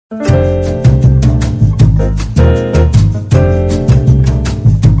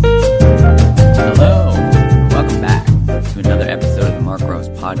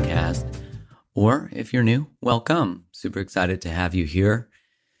if you're new, welcome. Super excited to have you here.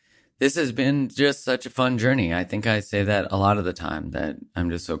 This has been just such a fun journey. I think I say that a lot of the time, that I'm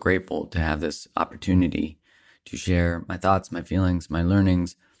just so grateful to have this opportunity to share my thoughts, my feelings, my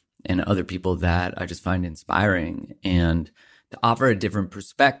learnings, and other people that I just find inspiring, and to offer a different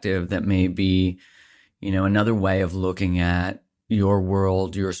perspective that may be, another way of looking at your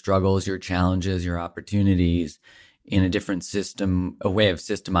world, your struggles, your challenges, your opportunities in a different system, a way of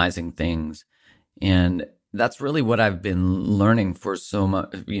systemizing things. And that's really what I've been learning for so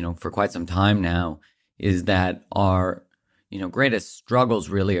much, for quite some time now, is that our, greatest struggles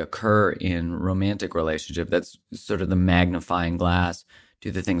really occur in romantic relationship. That's sort of the magnifying glass to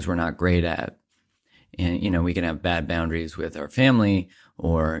the things we're not great at. And, we can have bad boundaries with our family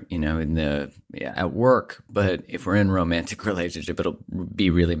or, at work. But if we're in a romantic relationship, it'll be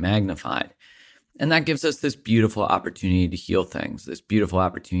really magnified. And that gives us this beautiful opportunity to heal things, this beautiful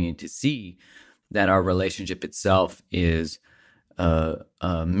opportunity to see that our relationship itself is a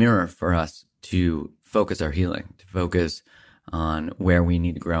mirror for us to focus our healing, to focus on where we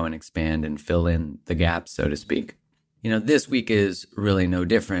need to grow and expand and fill in the gaps, so to speak. This week is really no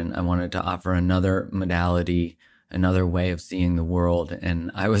different. I wanted to offer another modality, another way of seeing the world.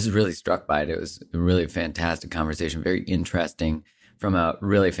 And I was really struck by it. It was a really fantastic conversation, very interesting, from a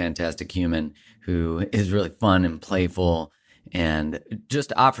really fantastic human who is really fun and playful and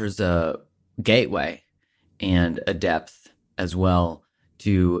just offers a gateway and a depth as well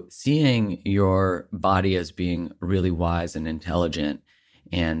to seeing your body as being really wise and intelligent,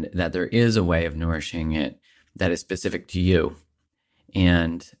 and that there is a way of nourishing it that is specific to you.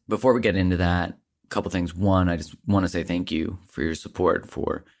 And before we get into that, a couple things. One, I just want to say thank you for your support,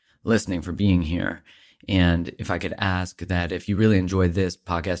 for listening, for being here. And if I could ask that if you really enjoyed this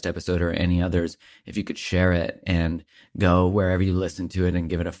podcast episode or any others, if you could share it and go wherever you listen to it and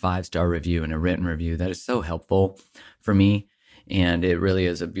give it a 5-star review and a written review. That is so helpful for me. And it really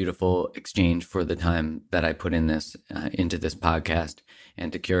is a beautiful exchange for the time that I put in this, into this podcast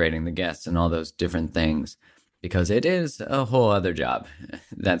and to curating the guests and all those different things, because it is a whole other job.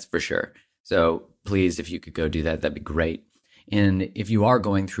 That's for sure. So please, if you could go do that, that'd be great. And if you are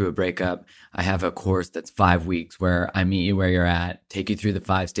going through a breakup, I have a course that's 5 weeks where I meet you where you're at, take you through the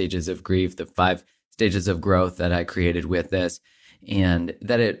 5 stages of grief, the 5 stages of growth that I created with this, and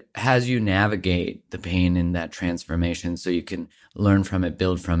that it has you navigate the pain in that transformation so you can learn from it,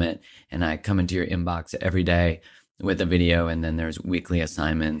 build from it. And I come into your inbox every day with a video, and then there's weekly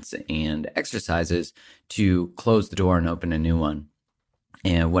assignments and exercises to close the door and open a new one,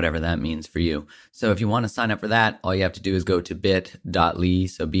 and whatever that means for you. So if you want to sign up for that, all you have to do is go to bit.ly,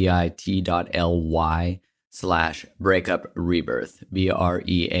 so bit.ly/breakuprebirth,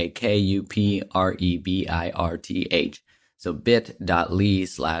 BREAKUPREBIRTH. So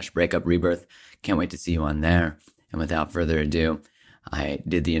bit.ly/breakuprebirth. Can't wait to see you on there. And without further ado, I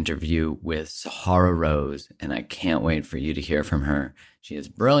did the interview with Sahara Rose, and I can't wait for you to hear from her. She is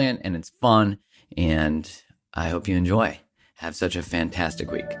brilliant and it's fun, and I hope you enjoy. Have such a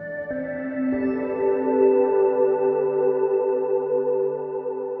fantastic week.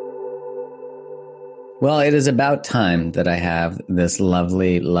 Well, it is about time that I have this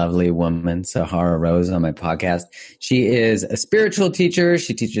lovely, lovely woman, Sahara Rose, on my podcast. She is a spiritual teacher.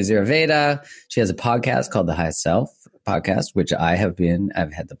 She teaches Ayurveda. She has a podcast called The High Self Podcast, which I've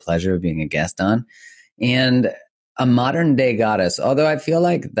had the pleasure of being a guest on, and a modern day goddess. Although I feel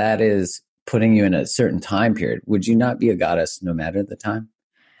like that is putting you in a certain time period. Would you not be a goddess no matter the time?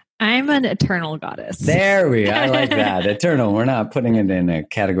 I'm an eternal goddess. There we go. I like that. Eternal. We're not putting it in a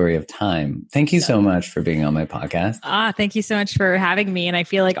category of time. Thank you so much for being on my podcast. Thank you so much for having me. And I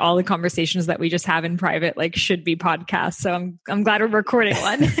feel like all the conversations that we just have in private, should be podcasts. So I'm glad we're recording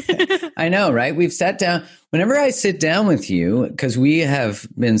one. I know, right? We've sat down. Whenever I sit down with you, because we have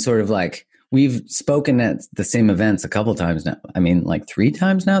been sort of we've spoken at the same events a couple times now. I mean, 3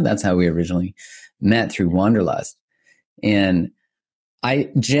 times now. That's how we originally met, through Wanderlust. And I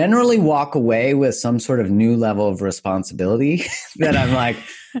generally walk away with some sort of new level of responsibility that I'm like,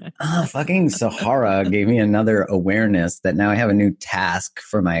 fucking Sahara gave me another awareness that now I have a new task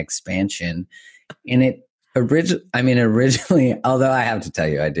for my expansion. And originally, although I have to tell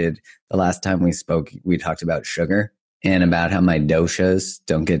you, the last time we spoke, we talked about sugar and about how my doshas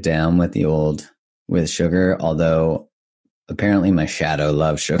don't get down with sugar. Although apparently my shadow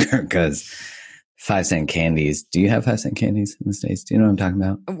loves sugar because 5-cent candies. Do you have 5-cent candies in the States? Do you know what I'm talking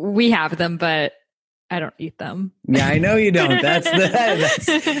about? We have them, but I don't eat them. Yeah, I know you don't.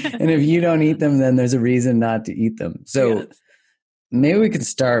 And if you don't eat them, then there's a reason not to eat them. So Maybe we could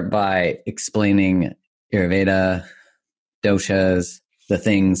start by explaining Ayurveda, doshas, the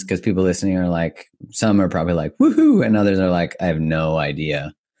things, because people listening are like, some are probably like, woohoo, and others are like, I have no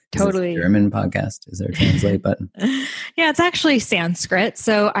idea. Totally. Is this a German podcast? Is there a translate button? Yeah, it's actually Sanskrit.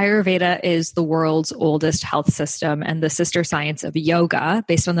 So Ayurveda is the world's oldest health system and the sister science of yoga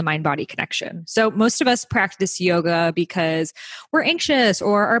based on the mind-body connection. So most of us practice yoga because we're anxious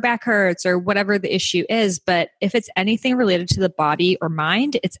or our back hurts or whatever the issue is. But if it's anything related to the body or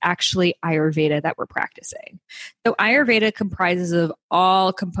mind, it's actually Ayurveda that we're practicing. So Ayurveda comprises of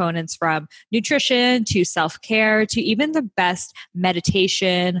all components from nutrition to self-care to even the best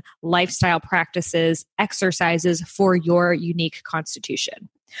meditation, lifestyle practices, exercises for your unique constitution.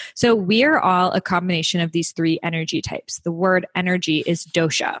 So we are all a combination of these three energy types. The word energy is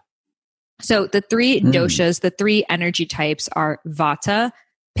dosha. So the three doshas, the three energy types are vata,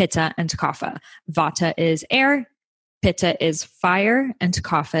 pitta, and kapha. Vata is air, pitta is fire, and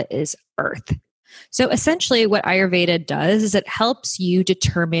kapha is earth. So essentially what Ayurveda does is it helps you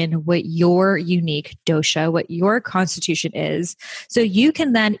determine what your unique dosha, what your constitution is. So you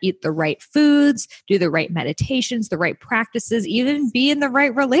can then eat the right foods, do the right meditations, the right practices, even be in the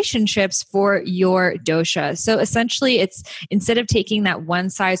right relationships for your dosha. So essentially it's, instead of taking that one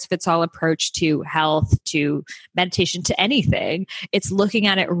size fits all approach to health, to meditation, to anything, it's looking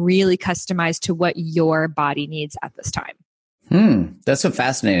at it really customized to what your body needs at this time. That's so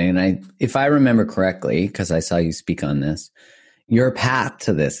fascinating. And if I remember correctly, because I saw you speak on this, your path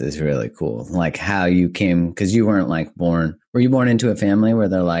to this is really cool. Like how you came, because you weren't like born, were you born into a family where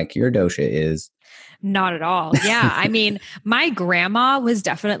they're like, your dosha is? Not at all. Yeah. I mean, my grandma was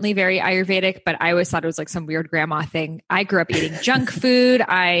definitely very Ayurvedic, but I always thought it was like some weird grandma thing. I grew up eating junk food.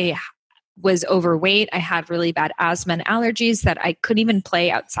 I was overweight. I had really bad asthma and allergies that I couldn't even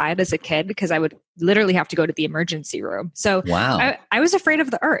play outside as a kid because I would literally have to go to the emergency room. So wow. I was afraid of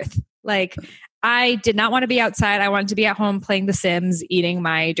the earth. Like I did not want to be outside. I wanted to be at home playing The Sims, eating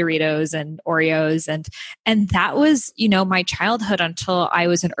my Doritos and Oreos. And that was, my childhood until I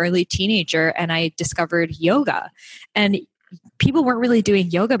was an early teenager and I discovered yoga. And people weren't really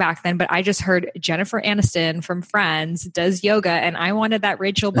doing yoga back then, but I just heard Jennifer Aniston from Friends does yoga and I wanted that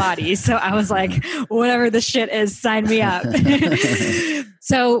Rachel body. So I was like, whatever the shit is, sign me up.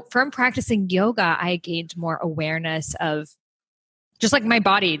 So from practicing yoga, I gained more awareness of just like my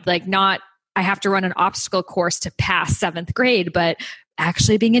body, like not, I have to run an obstacle course to pass 7th grade, but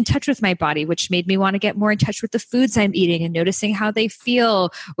actually being in touch with my body, which made me want to get more in touch with the foods I'm eating and noticing how they feel,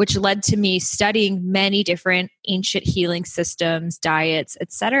 which led to me studying many different ancient healing systems, diets,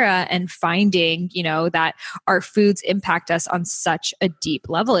 etc., and finding, that our foods impact us on such a deep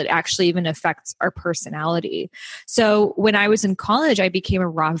level. It actually even affects our personality. So when I was in college, I became a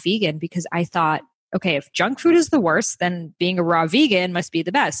raw vegan because I thought, okay, if junk food is the worst, then being a raw vegan must be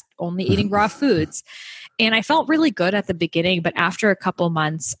the best, only eating raw foods. And I felt really good at the beginning, but after a couple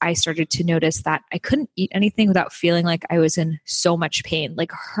months, I started to notice that I couldn't eat anything without feeling like I was in so much pain,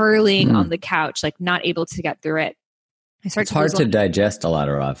 like hurling on the couch, like not able to get through it. It's hard to digest a lot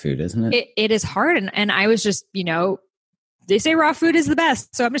of raw food, isn't it? It is hard. And I was just, they say raw food is the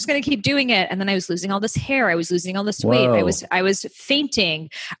best, so I'm just going to keep doing it. And then I was losing all this hair. I was losing all this weight. I was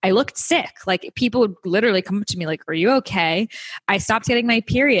fainting. I looked sick. Like people would literally come up to me like, are you okay? I stopped getting my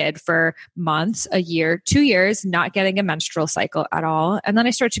period for months, a year, 2 years, not getting a menstrual cycle at all. And then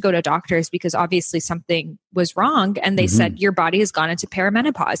I started to go to doctors because obviously something was wrong. And they said, your body has gone into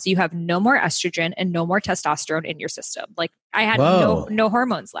perimenopause. You have no more estrogen and no more testosterone in your system. Like I had no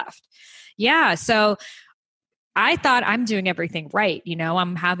hormones left. Yeah. So I thought I'm doing everything right.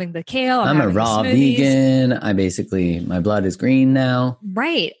 I'm having the kale. I'm a raw vegan. My blood is green now.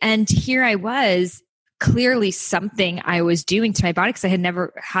 Right. And here I was, clearly something I was doing to my body because I had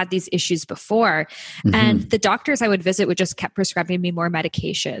never had these issues before. And the doctors I would visit would just kept prescribing me more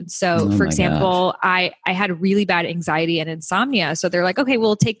medication. So for example, I had really bad anxiety and insomnia. So they're like, okay,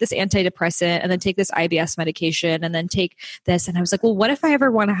 we'll take this antidepressant and then take this IBS medication and then take this. And I was like, well, what if I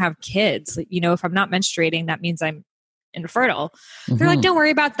ever want to have kids? Like, if I'm not menstruating, that means I'm infertile. They're like, don't worry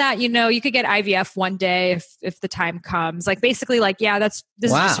about that. You could get IVF one day if the time comes. Like basically like, yeah, this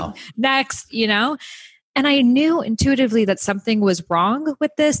is just next, And I knew intuitively that something was wrong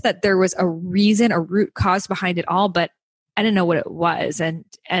with this, that there was a reason, a root cause behind it all, but I didn't know what it was.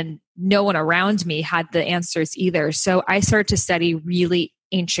 And no one around me had the answers either. So I started to study really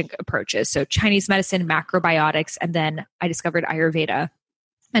ancient approaches. So Chinese medicine, macrobiotics, and then I discovered Ayurveda.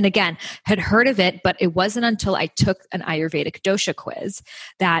 And again, had heard of it, but it wasn't until I took an Ayurvedic dosha quiz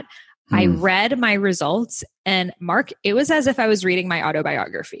that I read my results, and Mark, it was as if I was reading my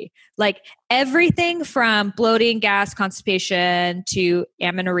autobiography. Like everything from bloating, gas, constipation to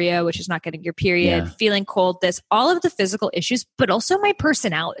amenorrhea, which is not getting your period, feeling cold, all of the physical issues, but also my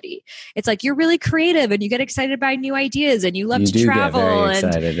personality. It's like you're really creative and you get excited by new ideas and you love to travel. Get very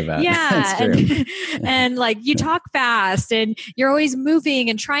excited about it. And like you talk fast and you're always moving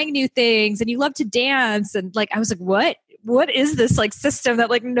and trying new things and you love to dance. And like I was like, what is this like system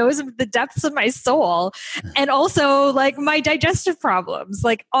that like knows the depths of my soul, and also like my digestive problems,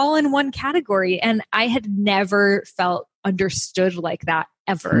 like all in one category. And I had never felt understood like that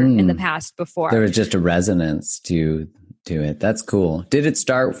ever in the past before. There was just a resonance to it. That's cool. Did it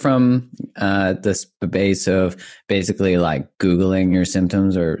start from the base of basically like Googling your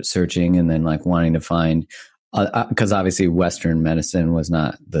symptoms or searching and then like wanting to find, because obviously Western medicine was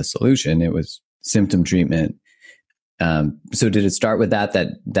not the solution. It was symptom treatment. So did it start with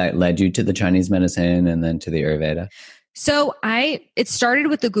that led you to the Chinese medicine and then to the Ayurveda? So it started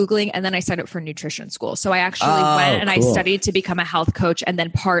with the Googling, and then I signed up for nutrition school. So I actually went and I studied to become a health coach. And then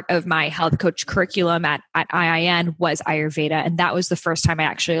part of my health coach curriculum at IIN was Ayurveda. And that was the first time I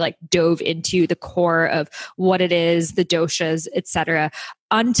actually like dove into the core of what it is, the doshas, et cetera.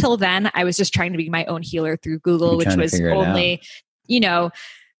 Until then, I was just trying to be my own healer through Google, which was only,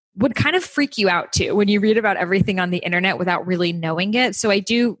 would kind of freak you out too when you read about everything on the internet without really knowing it. So I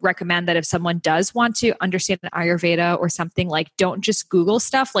do recommend that if someone does want to understand Ayurveda or something, like don't just Google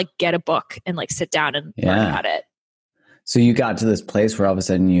stuff, like get a book and like sit down and learn about it. So you got to this place where all of a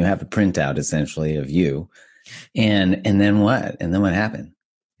sudden you have a printout essentially of you. And then what? And then what happened?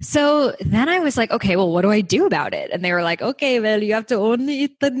 So then I was like, okay, well, what do I do about it? And they were like, okay, well, you have to only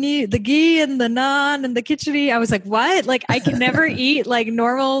eat the ghee and the naan and the khichdi. I was like, what? Like I can never eat like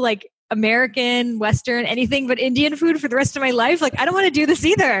normal, like American, Western, anything but Indian food for the rest of my life. Like, I don't want to do this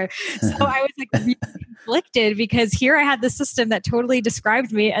either. So I was like really conflicted because here I had the system that totally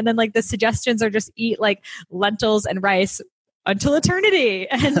described me. And then like the suggestions are just eat like lentils and rice until eternity.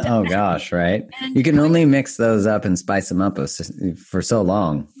 And, oh gosh, right? You can only mix those up and spice them up for so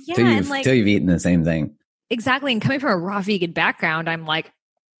long till you've eaten the same thing. Exactly. And coming from a raw vegan background, I'm like,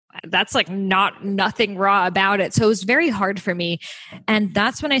 that's like nothing raw about it. So it was very hard for me. And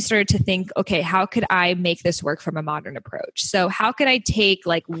that's when I started to think, okay, how could I make this work from a modern approach? So how could I take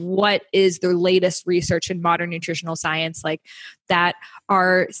like, what is the latest research in modern nutritional science, like that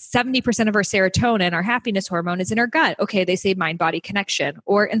our 70% of our serotonin, our happiness hormone, is in our gut. Okay, they say mind-body connection.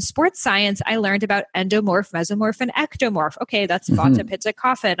 Or in sports science, I learned about endomorph, mesomorph, and ectomorph. Okay, that's vata, pitta,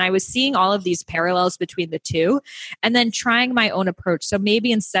 kapha. And I was seeing all of these parallels between the two and then trying my own approach. So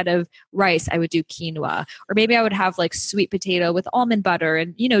maybe instead of rice, I would do quinoa, or maybe I would have like sweet potato with almond butter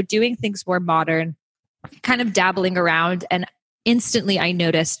and, doing things more modern, kind of dabbling around. And instantly I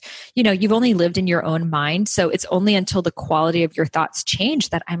noticed, you've only lived in your own mind. So it's only until the quality of your thoughts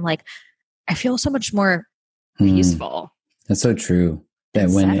change that I'm like, I feel so much more peaceful. That's so true. That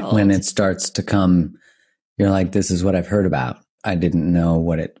when it starts to come, you're like, this is what I've heard about. I didn't know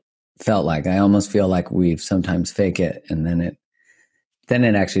what it felt like. I almost feel like we sometimes fake it, and then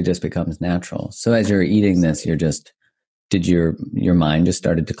it actually just becomes natural. So as you're eating this, did your mind just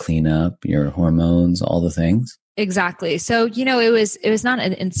started to clean up, your hormones, all the things? Exactly. So, it was not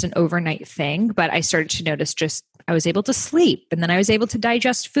an instant overnight thing, but I started to notice I was able to sleep, and then I was able to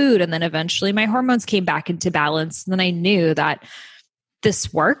digest food. And then eventually my hormones came back into balance. And then I knew that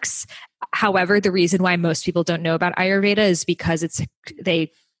this works. However, the reason why most people don't know about Ayurveda is because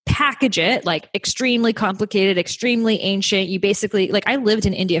they package it like extremely complicated, extremely ancient. You basically, like, I lived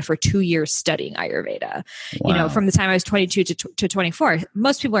in India for 2 years studying Ayurveda, Wow. From the time I was 22 to 24.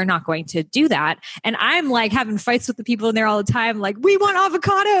 Most people are not going to do that. And I'm like having fights with the people in there all the time. Like, we want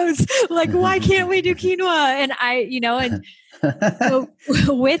avocados. Like, why can't we do quinoa? And so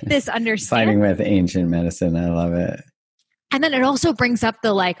with this understanding, fighting with ancient medicine. I love it. And then it also brings up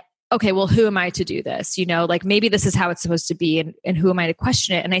the like, okay, well, who am I to do this? Like maybe this is how it's supposed to be, and who am I to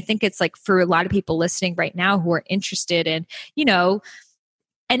question it? And I think it's like for a lot of people listening right now who are interested in,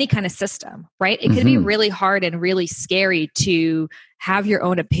 any kind of system, right? It could be really hard and really scary to have your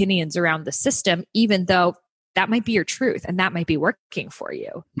own opinions around the system, even though that might be your truth and that might be working for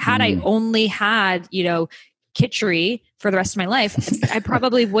you. Had I only had, khichdi for the rest of my life, I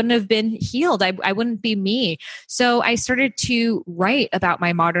probably wouldn't have been healed. I wouldn't be me. So I started to write about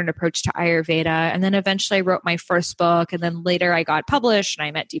my modern approach to Ayurveda. And then eventually I wrote my first book. And then later I got published and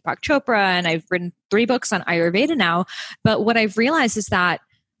I met Deepak Chopra, and I've written 3 books on Ayurveda now. But what I've realized is that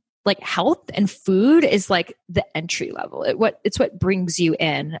like health and food is like the entry level. It's what brings you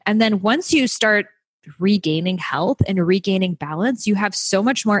in. And then once you start regaining health and regaining balance, you have so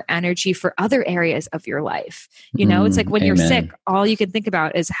much more energy for other areas of your life. It's like when you're sick, all you can think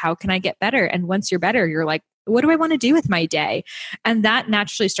about is how can I get better? And once you're better, you're like, what do I want to do with my day? And that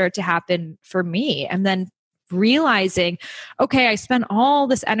naturally started to happen for me. And then realizing, okay, I spent all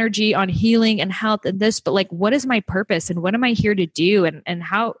this energy on healing and health and this, but like, what is my purpose and what am I here to do? And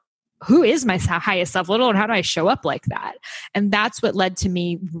who is my highest self little and how do I show up like that? And that's what led to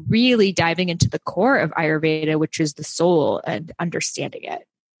me really diving into the core of Ayurveda, which is the soul and understanding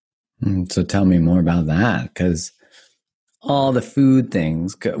it. So tell me more about that, because all the food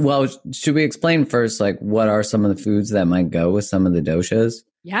things. Well, should we explain first, like, what are some of the foods that might go with some of the doshas?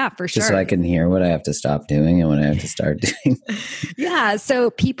 Yeah, for sure. Just so I can hear what I have to stop doing and what I have to start doing. Yeah. So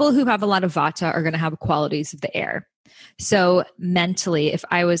people who have a lot of vata are going to have qualities of the air. So mentally, if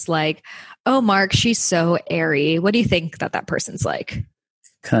I was like, oh, Mark, she's so airy, what do you think that person's like?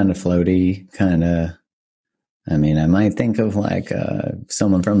 Kind of floaty, I might think of like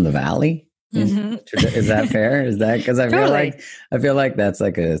someone from the valley. Mm-hmm. Is that fair? Is that because I feel like that's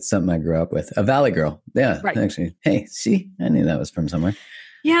like something I grew up with. A valley girl. Yeah, right. Actually. Hey, I knew that was from somewhere.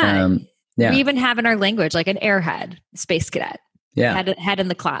 Yeah. We even have in our language like an airhead, space cadet. Yeah. Head in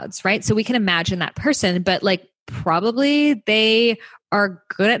the clouds, right? So we can imagine that person, but like probably they are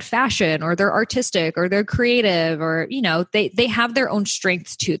good at fashion or they're artistic or they're creative or, they have their own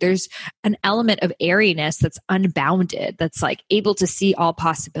strengths too. There's an element of airiness that's unbounded, that's like able to see all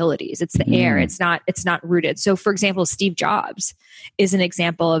possibilities. It's the air. It's not rooted. So for example, Steve Jobs is an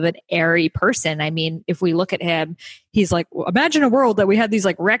example of an airy person. I mean, if we look at him, he's like, well, imagine a world that we had these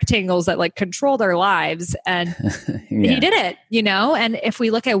like rectangles that like controlled our lives. And he did it, and if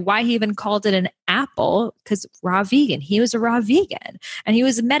we look at why he even called it an apple, because raw vegan, he was a raw vegan and he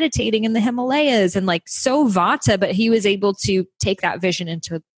was meditating in the Himalayas and like so vata, but he was able to take that vision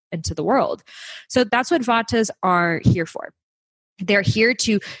into the world. So that's what vatas are here for. They're here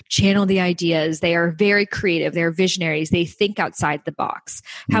to channel the ideas. They are very creative. They're visionaries. They think outside the box.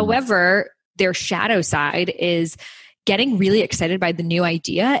 However, their shadow side is getting really excited by the new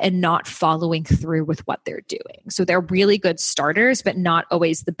idea and not following through with what they're doing. So they're really good starters, but not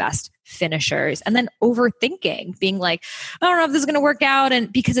always the best finishers. And then overthinking, being like, I don't know if this is going to work out.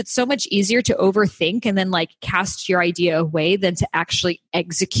 And because it's so much easier to overthink and then like cast your idea away than to actually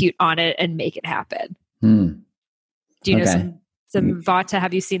execute on it and make it happen. Do you know some vata?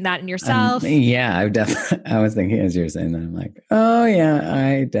 Have you seen that in yourself? Yeah, I was thinking as you were saying that, I'm like, oh yeah,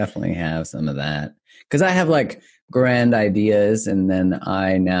 I definitely have some of that. Because I have like grand ideas, and then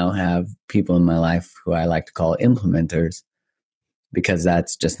I now have people in my life who I like to call implementers, because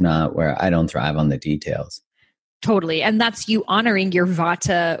that's just not where I don't thrive on the details. Totally. And that's you honoring your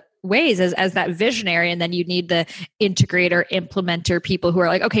vata ways as that visionary. And then you need the integrator, implementer, people who are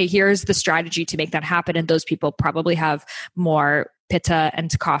like, okay, here's the strategy to make that happen. And those people probably have more pitta and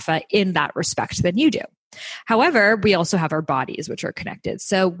kapha in that respect than you do. However, we also have our bodies, which are connected.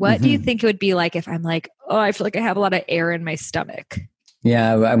 So what do you think it would be like if I'm like, oh, I feel like I have a lot of air in my stomach?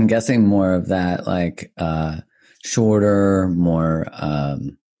 Yeah, I'm guessing more of that, like shorter, more, I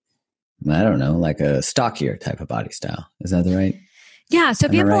don't know, like a stockier type of body style. Is that the right? Yeah. So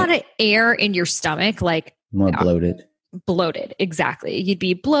if you have a lot of air in your stomach, like more bloated. Bloated, exactly. You'd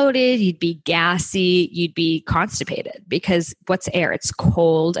be bloated, you'd be gassy, you'd be constipated, because what's air? It's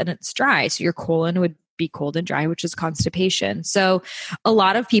cold and it's dry. So your colon would be cold and dry, which is constipation. So a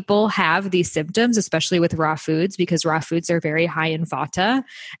lot of people have these symptoms, especially with raw foods, because raw foods are very high in vata.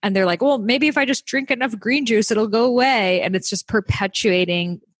 And they're like, well, maybe if I just drink enough green juice, it'll go away. And it's just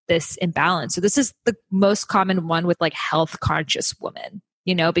perpetuating this imbalance. So this is the most common one with like health conscious women,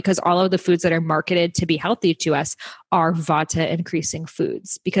 because all of the foods that are marketed to be healthy to us are vata increasing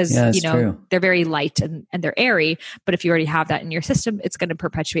foods, because, true. They're very light and they're airy. But if you already have that in your system, it's going to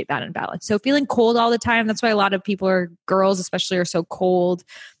perpetuate that imbalance. So feeling cold all the time, that's why a lot of girls especially, are so cold.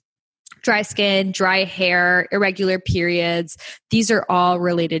 Dry skin, dry hair, irregular periods. These are all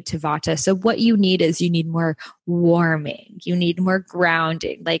related to vata. So what you need is more warming. You need more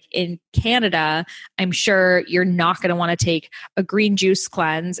grounding. Like in Canada, I'm sure you're not going to want to take a green juice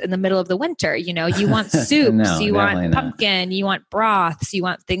cleanse in the middle of the winter. You want soups, No, you want pumpkin, you want broths, you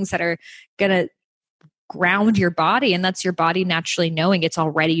want things that are going to ground your body. And that's your body naturally knowing it's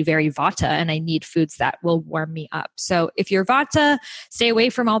already very vata and I need foods that will warm me up. So if you're vata, stay away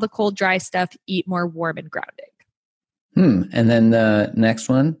from all the cold, dry stuff, eat more warm and grounding. And then the next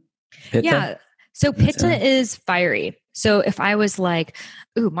one, pitta? Yeah. So pitta is fiery. So if I was like,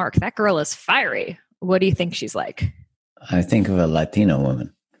 ooh, Mark, that girl is fiery, what do you think she's like? I think of a Latino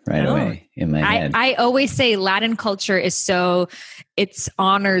woman right away in my head. I always say Latin culture is it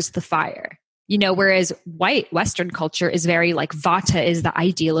honors the fire. Whereas white Western culture is very like Vata is the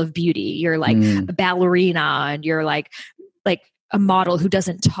ideal of beauty. You're like a ballerina and you're like a model who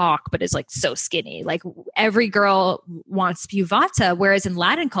doesn't talk, but is like so skinny. Like every girl wants to be Vata. Whereas in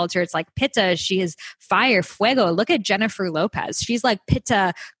Latin culture, it's like Pitta. She is fire, fuego. Look at Jennifer Lopez. She's like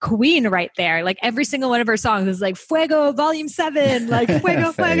Pitta queen right there. Like every single one of her songs is like Fuego Volume 7, like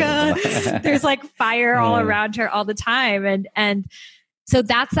Fuego, Fuego. There's like fire all around her all the time. And so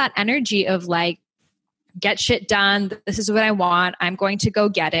that's that energy of like, get shit done. This is what I want. I'm going to go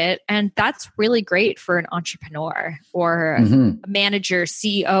get it. And that's really great for an entrepreneur or a manager,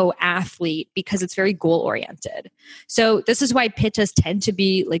 CEO, athlete, because it's very goal oriented. So this is why Pittas tend to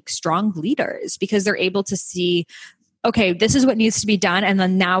be like strong leaders, because they're able to see, okay, this is what needs to be done. And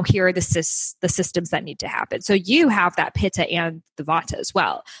then now here are the systems that need to happen. So you have that Pitta and the Vata as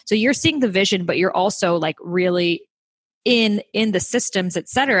well. So you're seeing the vision, but you're also like really in the systems, et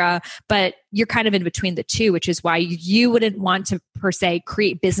cetera, but you're kind of in between the two, which is why you wouldn't want to per se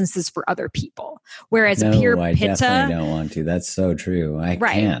create businesses for other people. Whereas a pure I Pitta, definitely don't want to. That's so true. I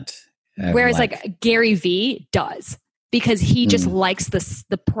can't. Whereas like Gary Vee does, because he just likes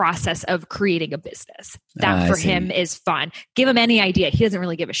the process of creating a business. That for him is fun. Give him any idea. He doesn't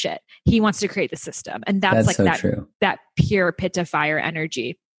really give a shit. He wants to create the system. And that's like so that pure Pitta fire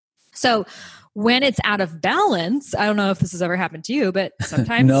energy. So when it's out of balance, I don't know if this has ever happened to you, but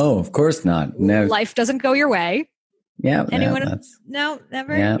sometimes no, of course not. No. Life doesn't go your way. Yeah. Anyone? No,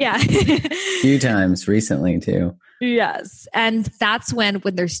 never. Yeah. Few times recently too. Yes. And that's when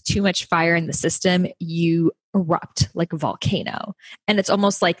there's too much fire in the system, you erupt like a volcano. And it's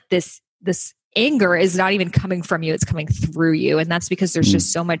almost like this anger is not even coming from you, it's coming through you. And that's because there's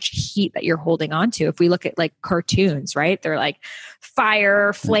just so much heat that you're holding on to. If we look at like cartoons, right? They're like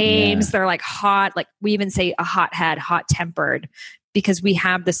fire, flames, they're like hot, like we even say a hothead, hot tempered, because we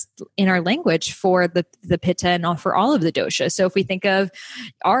have this in our language for the Pitta and for all of the dosha. So if we think of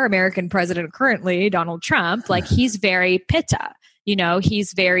our American president currently, Donald Trump, like he's very Pitta,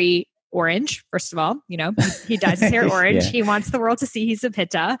 he's very orange, first of all, he dyes his hair orange. He wants the world to see he's a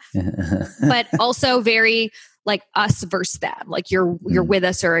Pitta, but also very like us versus them. Like you're with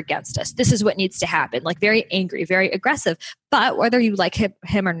us or against us. This is what needs to happen. Like very angry, very aggressive. But whether you like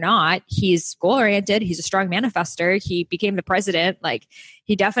him or not, he's goal oriented. He's a strong manifester. He became the president. Like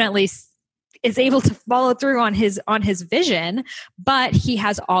he definitely is able to follow through on his vision, but he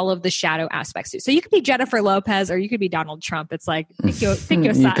has all of the shadow aspects too. So you could be Jennifer Lopez or you could be Donald Trump. It's like, pick your side.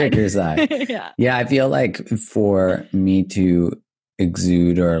 You pick your side. Yeah. I feel like for me to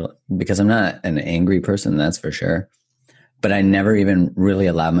exude, or because I'm not an angry person, that's for sure, but I never even really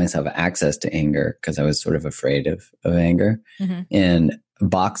allowed myself access to anger because I was sort of afraid of anger. And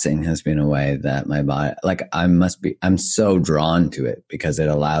boxing has been a way that my body, like I'm so drawn to it because it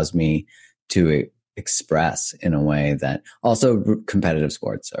allows me to express in a way that also competitive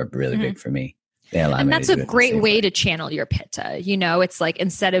sports are really big for me. They allow me that's to do a great way to channel your Pitta. It's like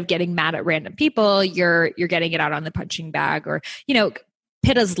instead of getting mad at random people, you're getting it out on the punching bag, or,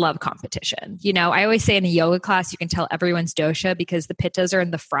 Pittas love competition. I always say in a yoga class, you can tell everyone's dosha because the Pittas are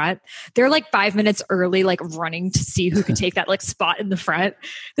in the front. They're like 5 minutes early, like running to see who could take that like spot in the front.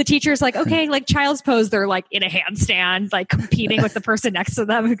 The teacher's like, okay, like child's pose. They're like in a handstand, like competing with the person next to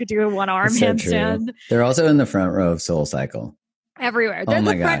them who could do a one-arm handstand. True. They're also in the front row of Soul Cycle. Everywhere. They're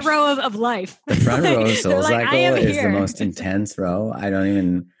the front row of life. The front row of Soul Cycle is the most intense row. I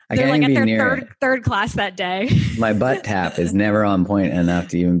They're can't like even at be their near third class that day. My butt tap is never on point enough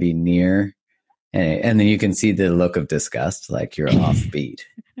to even be near. And then you can see the look of disgust, like you're offbeat.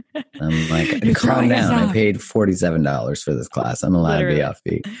 I'm like, calm down. I paid $47 for this class. I'm allowed to be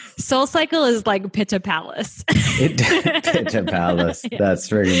offbeat. Soul Cycle is like Pitta Palace. Pitta Palace. Yeah. That's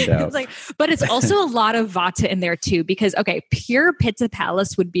friggin' dope. But it's also a lot of Vata in there too, because pure Pitta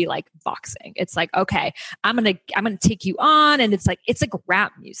Palace would be like boxing. It's like, okay, I'm gonna take you on, and it's like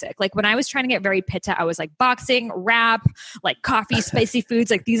rap music. Like when I was trying to get very Pitta, I was like boxing, rap, like coffee, spicy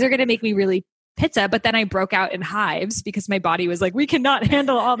foods. Like these are gonna make me really Pitta, but then I broke out in hives because my body was like, we cannot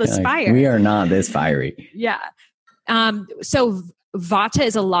handle all this fire. We are not this fiery. Yeah. So Vata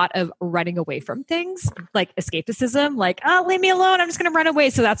is a lot of running away from things, like escapism, like, oh, leave me alone. I'm just going to run away.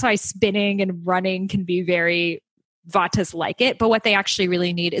 So that's why spinning and running can be very Vatas like it. But what they actually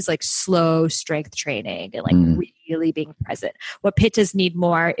really need is like slow strength training and like really being present. What Pittas need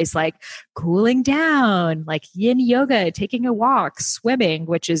more is like cooling down, like yin yoga, taking a walk, swimming,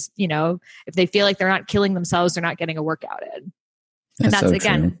 which is, if they feel like they're not killing themselves, they're not getting a workout in. And that's so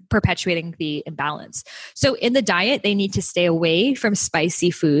again, true. perpetuating the imbalance. So in the diet, they need to stay away from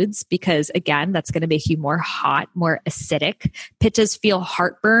spicy foods because again, that's going to make you more hot, more acidic. Pittas feel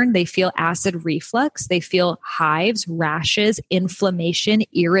heartburn. They feel acid reflux. They feel hives, rashes, inflammation,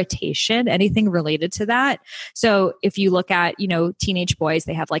 irritation, anything related to that. So if you look at, teenage boys,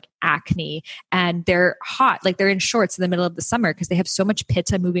 they have like acne and they're hot, like they're in shorts in the middle of the summer because they have so much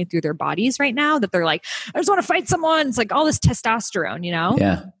pitta moving through their bodies right now that they're like, I just want to fight someone. It's like all this testosterone.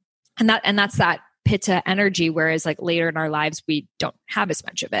 Yeah. And that's that pitta energy. Whereas like later in our lives, we don't have as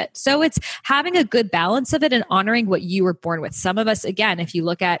much of it. So it's having a good balance of it and honoring what you were born with. Some of us, again, if you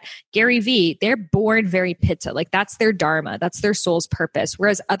look at Gary Vee, they're born very pitta, like that's their dharma, that's their soul's purpose.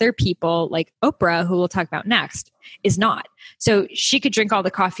 Whereas other people like Oprah, who we'll talk about next, is not. So she could drink all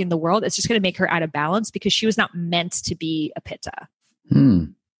the coffee in the world. It's just going to make her out of balance because she was not meant to be a pitta.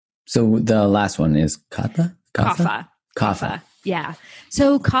 So the last one is Kapha? Kapha. Yeah.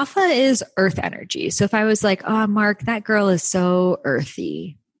 So Kapha is earth energy. So if I was like, oh, Mark, that girl is so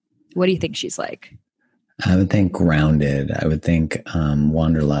earthy, what do you think she's like? I would think grounded. I would think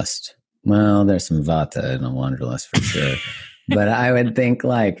wanderlust. Well, there's some vata in a wanderlust for sure. But I would think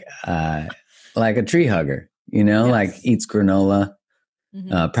like a tree hugger, yes. Like eats granola,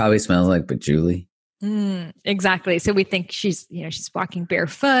 probably smells like patchouli. Exactly. So we think she's walking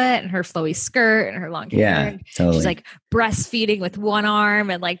barefoot and her flowy skirt and her long hair. Yeah, totally. She's like breastfeeding with one arm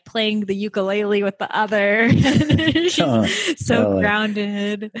and like playing the ukulele with the other. She's so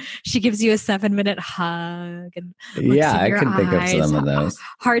grounded. She gives you a 7-minute hug. And I can think of some of those.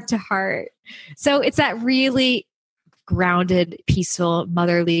 Heart to heart. So it's that really grounded, peaceful,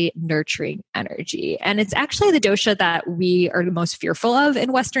 motherly, nurturing energy. And it's actually the dosha that we are the most fearful of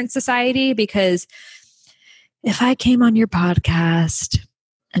in Western society, because if I came on your podcast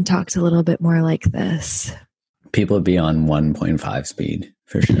and talked a little bit more like this, people would be on 1.5 speed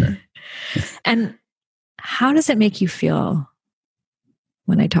for sure. And how does it make you feel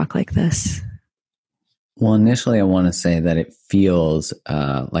when I talk like this? Well, initially I want to say that it feels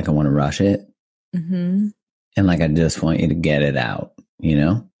like I want to rush it. And like, I just want you to get it out,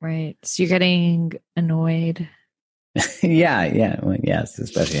 Right. So you're getting annoyed. Yeah. Well, yes.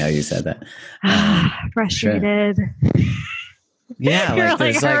 Especially how you said that. Frustrated. Sure. Yeah.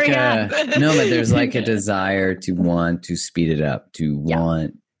 There's but there's like a desire to want to speed it up, to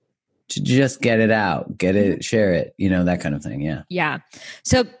want to just get it out, get it, share it, that kind of thing. Yeah. Yeah.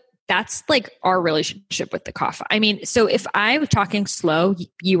 So that's like our relationship with the kapha. I mean, so if I was talking slow,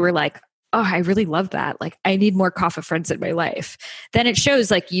 you were like, oh, I really love that. Like, I need more kapha friends in my life. Then it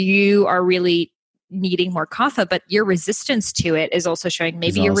shows like you are really needing more kapha, but your resistance to it is also showing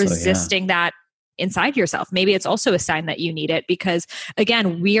maybe you're resisting that inside yourself. Maybe it's also a sign that you need it because,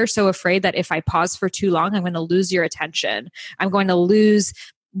 again, we are so afraid that if I pause for too long, I'm going to lose your attention. I'm going to lose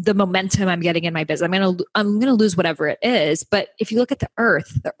the momentum I'm getting in my business. I'm going to lose whatever it is. But if you look at the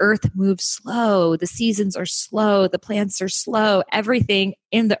earth moves slow. The seasons are slow. The plants are slow. Everything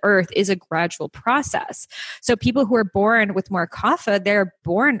in the earth is a gradual process. So people who are born with more kapha, they're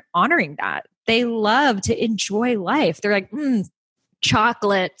born honoring that. They love to enjoy life. They're like,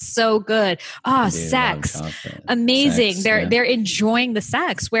 chocolate, so good. Sex, amazing. Sex, they're enjoying the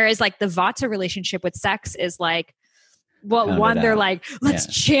sex. Whereas like the vata relationship with sex is like, they're like, let's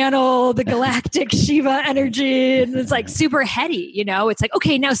channel the galactic Shiva energy. And it's like super heady, it's like,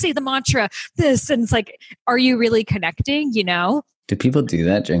 okay, now say the mantra, this. And it's like, are you really connecting, Do people do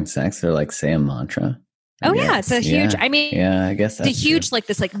that during sex? They're like, say a mantra? Yeah, it's a huge, I guess that's the huge, true. Like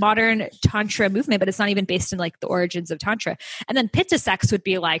this like modern tantra movement, but it's not even based in like the origins of tantra. And then pitta sex would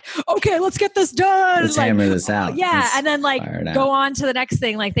be like, okay, let's get this done. Let's hammer this out. And then like go on to the next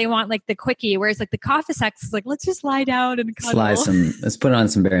thing. Like they want like the quickie, whereas like the kapha sex is like, let's just lie down and cuddle. Let's put on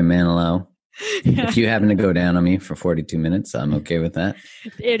some Barry Manilow. If you happen to go down on me for 42 minutes, I'm okay with that.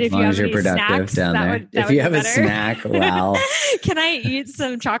 And as long as you're productive snacks, down there. If you have a snack, wow. Can I eat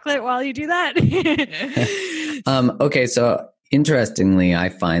some chocolate while you do that? Okay. So interestingly, I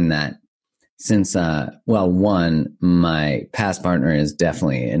find that since, one, my past partner is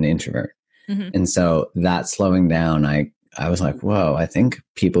definitely an introvert. And so that slowing down, I was like, whoa, I think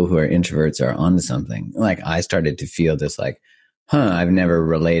people who are introverts are onto something. Like I started to feel this like, I've never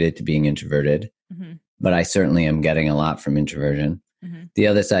related to being introverted, but I certainly am getting a lot from introversion. The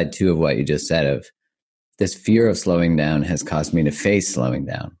other side too of what you just said of this fear of slowing down has caused me to face slowing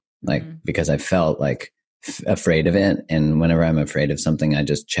down, like because I felt like afraid of it. And whenever I'm afraid of something, I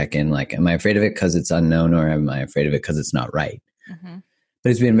just check in like, am I afraid of it because it's unknown or am I afraid of it because it's not right? But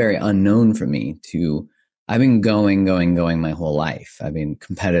it's been very unknown for me I've been going my whole life. I've been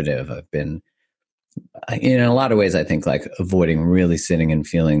competitive. I've been in a lot of ways, I think like avoiding really sitting in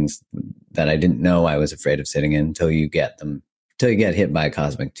feelings that I didn't know I was afraid of sitting in until you get hit by a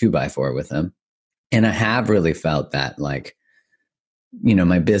cosmic 2x4 with them. And I have really felt that like,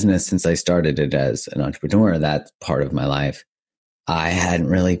 my business, since I started it as an entrepreneur, that part of my life, I hadn't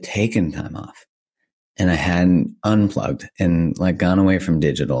really taken time off and I hadn't unplugged and like gone away from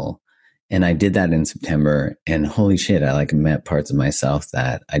digital. And I did that in September, and holy shit, I like met parts of myself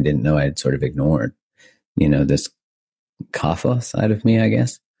that I didn't know I'd sort of ignored, this kapha side of me, I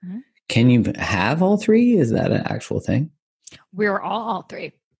guess. Mm-hmm. Can you have all three? Is that an actual thing? We're all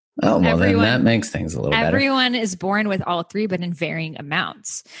three. Oh, well, then that makes things a little better. Everyone is born with all three, but in varying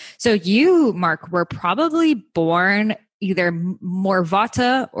amounts. So you, Mark, were probably born either more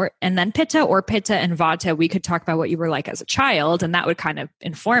vata and then pitta, or pitta and vata. We could talk about what you were like as a child, and that would kind of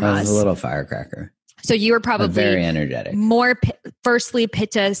inform us. I was a little firecracker. So you were probably very energetic. More firstly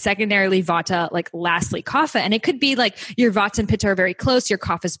pitta, secondarily vata, like lastly kapha. And it could be like your vata and pitta are very close, your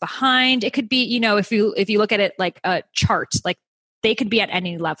kapha is behind. It could be, if you look at it like a chart, like they could be at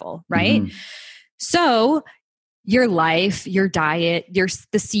any level, right? Mm-hmm. So your life, your diet,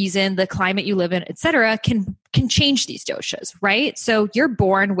 the season, the climate you live in, et cetera, can change these doshas, right? So you're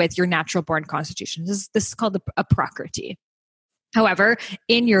born with your natural born constitution. This is called a prakriti. However,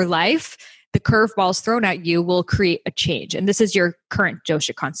 in your life, the curveballs thrown at you will create a change. And this is your current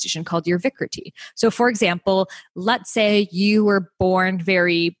dosha constitution called your vikriti. So for example, let's say you were born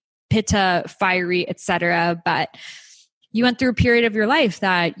very pitta, fiery, et cetera, but you went through a period of your life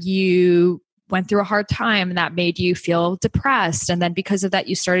that you went through a hard time that made you feel depressed. And then because of that,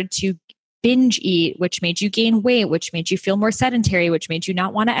 you started to binge eat, which made you gain weight, which made you feel more sedentary, which made you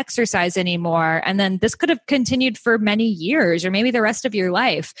not want to exercise anymore. And then this could have continued for many years or maybe the rest of your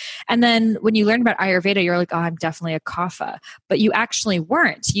life. And then when you learn about Ayurveda, you're like, oh, I'm definitely a kapha. But you actually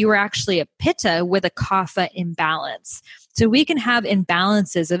weren't. You were actually a pitta with a kapha imbalance. So we can have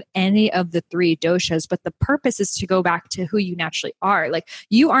imbalances of any of the three doshas, but the purpose is to go back to who you naturally are. Like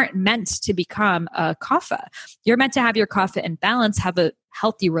you aren't meant to become a kapha. You're meant to have your kapha in balance, have a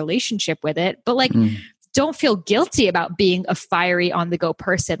healthy relationship with it, but like don't feel guilty about being a fiery on the go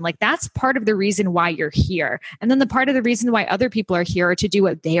person. Like that's part of the reason why you're here. And then the part of the reason why other people are here are to do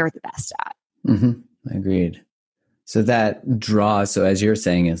what they are the best at. Mm-hmm. Agreed. So that draw, so as you're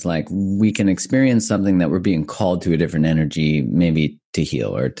saying, is like we can experience something that we're being called to a different energy, maybe to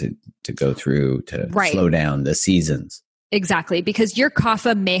heal or to go through, to slow down the seasons. Exactly. Because your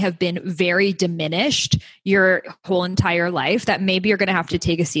kapha may have been very diminished your whole entire life, that maybe you're going to have to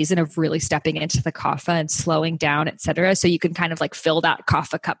take a season of really stepping into the kapha and slowing down, et cetera. So you can kind of like fill that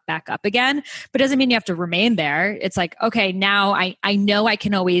kapha cup back up again, but it doesn't mean you have to remain there. It's like, okay, now I know I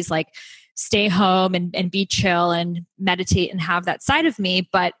can always like stay home and be chill and meditate and have that side of me,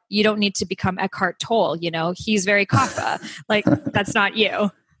 but you don't need to become Eckhart Tolle. He's very kapha. Like that's not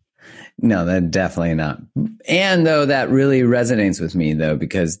you. No, that definitely not. And though that really resonates with me though,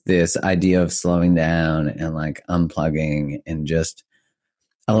 because this idea of slowing down and like unplugging and just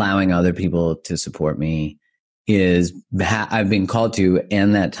allowing other people to support me is I've been called to.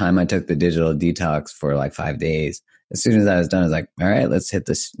 And that time I took the digital detox for like 5 days. As soon as I was done, I was like, all right, let's hit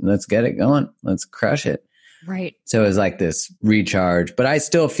this. Let's get it going. Let's crush it. Right. So it was like this recharge, but I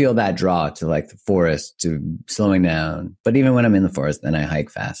still feel that draw to like the forest, to slowing down. But even when I'm in the forest, then I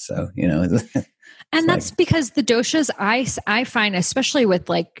hike fast. So, and that's because the doshas I find, especially with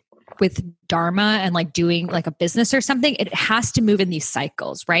dharma and like doing like a business or something, it has to move in these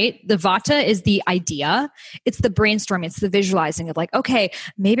cycles, right? The vata is the idea. It's the brainstorming. It's the visualizing of like, okay,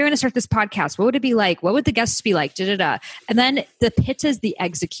 maybe I'm going to start this podcast. What would it be like? What would the guests be like? And then the pitta is the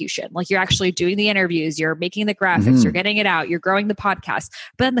execution. Like you're actually doing the interviews, you're making the graphics, you're getting it out, you're growing the podcast.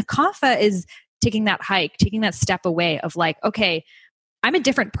 But then the kapha is taking that hike, taking that step away of like, okay, I'm a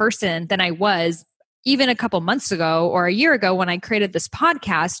different person than I was even a couple months ago or a year ago when I created this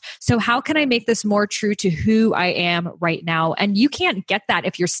podcast. So how can I make this more true to who I am right now? And you can't get that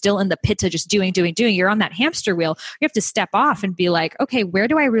if you're still in the pitta, just doing. You're on that hamster wheel. You have to step off and be like, okay, where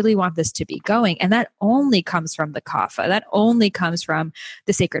do I really want this to be going? And that only comes from the kapha. That only comes from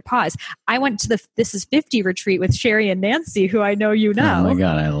the sacred pause. I went to the This Is 50 retreat with Sherry and Nancy, who I know you know. Oh my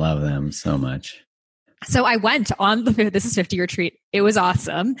God, I love them so much. So I went on the This Is 50 retreat. It was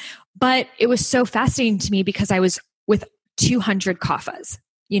awesome, but it was so fascinating to me because I was with 200 kaphas.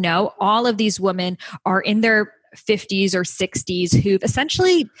 All of these women are in their 50s or 60s who've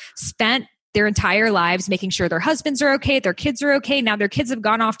essentially spent their entire lives making sure their husbands are okay, their kids are okay. Now their kids have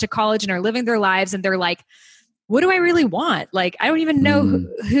gone off to college and are living their lives, and they're like, what do I really want? Like, I don't even know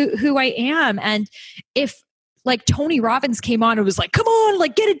who I am. And if like Tony Robbins came on and was like, come on,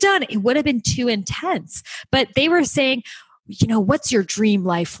 like get it done, it would have been too intense. But they were saying, what's your dream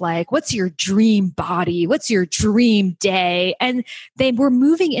life like? What's your dream body? What's your dream day? And they were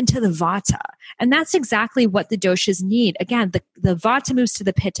moving into the Vata. And that's exactly what the doshas need. Again, the Vata moves to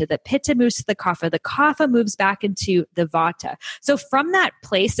the Pitta moves to the Kapha moves back into the Vata. So from that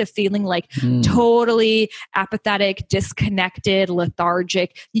place of feeling like totally apathetic, disconnected,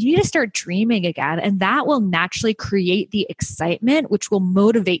 lethargic, you need to start dreaming again. And that will naturally create the excitement, which will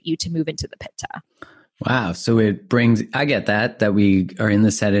motivate you to move into the Pitta. Wow. So it brings, I get that we are in the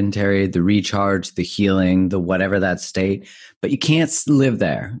sedentary, the recharge, the healing, the whatever that state, but you can't live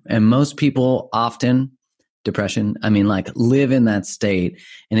there. And most people often, depression, live in that state.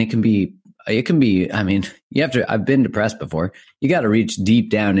 And it can be, I've been depressed before. You got to reach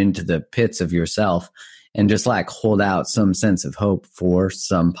deep down into the pits of yourself and just like hold out some sense of hope for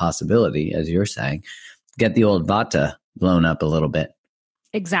some possibility, as you're saying. Get the old Vata blown up a little bit.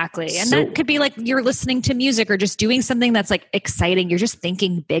 Exactly. And that could be like you're listening to music or just doing something that's like exciting. You're just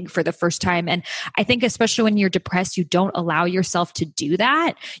thinking big for the first time. And I think especially when you're depressed, you don't allow yourself to do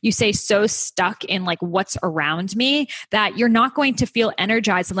that. You stay so stuck in like what's around me that you're not going to feel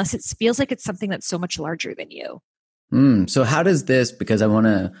energized unless it feels like it's something that's so much larger than you. So how does this, because I want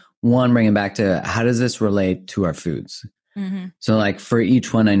to, bring it back to how does this relate to our foods? Mm-hmm. So like for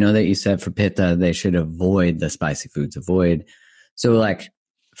each one, I know that you said for Pitta, they should avoid the spicy foods, So like,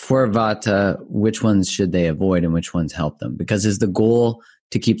 for Vata, which ones should they avoid and which ones help them? Because is the goal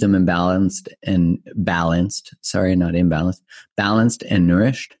to keep them balanced and nourished?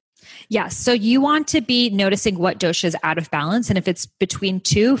 Yes. So you want to be noticing what dosha is out of balance. And if it's between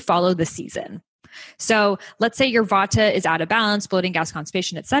two, follow the season. So let's say your Vata is out of balance, bloating, gas,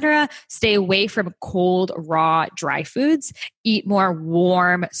 constipation, etc. Stay away from cold, raw, dry foods. Eat more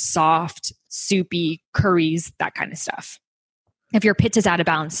warm, soft, soupy curries, that kind of stuff. If your Pitta is out of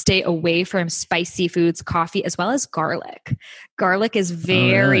balance, stay away from spicy foods, coffee, as well as garlic. Garlic is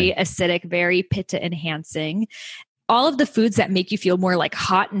very acidic, very Pitta enhancing. All of the foods that make you feel more like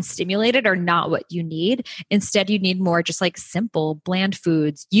hot and stimulated are not what you need. Instead, you need more just like simple, bland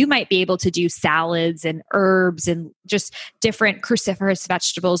foods. You might be able to do salads and herbs and just different cruciferous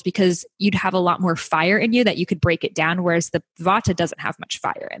vegetables because you'd have a lot more fire in you that you could break it down, whereas the Vata doesn't have much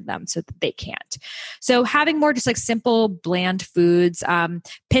fire in them, so they can't. So having more just like simple, bland foods.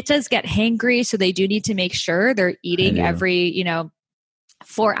 Pittas get hangry, so they do need to make sure they're eating every,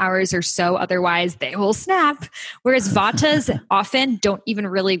 4 hours or so. Otherwise, they will snap. Whereas Vatas often don't even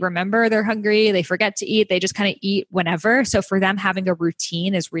really remember they're hungry. They forget to eat. They just kind of eat whenever. So for them, having a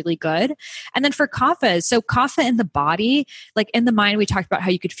routine is really good. And then for Kaphas, so Kapha in the body, like in the mind, we talked about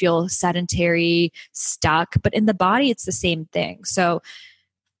how you could feel sedentary, stuck, but in the body, it's the same thing. So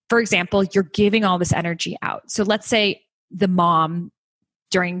for example, you're giving all this energy out. So let's say the mom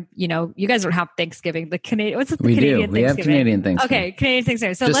during, you guys don't have Thanksgiving, the Canadian, what's the Canadian Thanksgiving? We have Canadian Thanksgiving. Okay, Canadian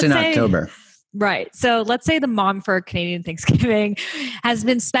Thanksgiving. So just in October. Right. So let's say the mom for Canadian Thanksgiving has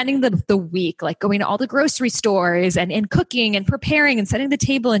been spending the week, like going to all the grocery stores and cooking and preparing and setting the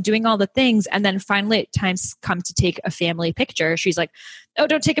table and doing all the things. And then finally times come to take a family picture. She's like, oh,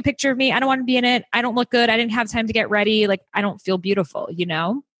 don't take a picture of me. I don't want to be in it. I don't look good. I didn't have time to get ready. Like, I don't feel beautiful,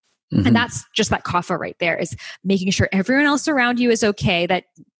 Mm-hmm. And that's just that Kapha right there, is making sure everyone else around you is okay, that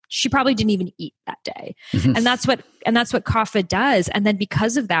she probably didn't even eat that day. Mm-hmm. And that's what Kapha does. And then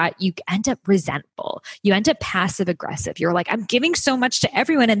because of that, you end up resentful. You end up passive aggressive. You're like, I'm giving so much to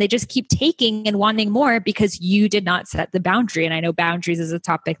everyone and they just keep taking and wanting more because you did not set the boundary. And I know boundaries is a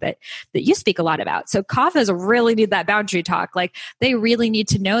topic that you speak a lot about. So Kaphas really need that boundary talk. Like they really need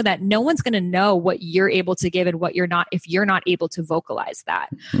to know that no one's going to know what you're able to give and what you're not, if you're not able to vocalize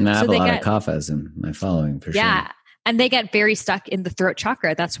that. And I have a lot of Kaphas in my following for sure. Yeah. And they get very stuck in the throat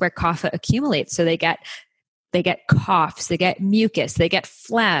chakra. That's where Kapha accumulates. So they get coughs, they get mucus, they get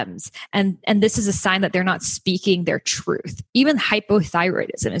phlegms. And this is a sign that they're not speaking their truth. Even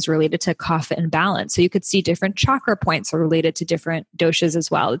hypothyroidism is related to Kapha imbalance. So you could see different chakra points are related to different doshas as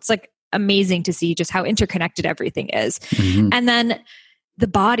well. It's like amazing to see just how interconnected everything is. Mm-hmm. And then the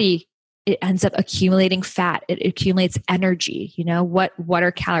body, it ends up accumulating fat. It accumulates energy. What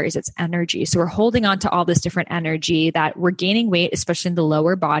are calories? It's energy. So we're holding on to all this different energy that we're gaining weight, especially in the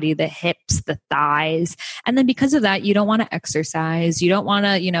lower body, the hips, the thighs. And then because of that, you don't want to exercise. You don't want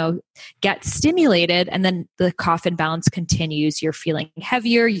to, get stimulated. And then the cough imbalance continues. You're feeling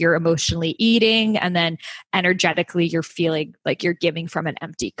heavier. You're emotionally eating. And then energetically, you're feeling like you're giving from an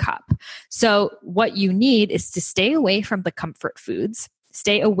empty cup. So what you need is to stay away from the comfort foods.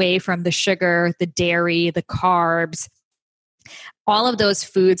 Stay away from the sugar, the dairy, the carbs. all of those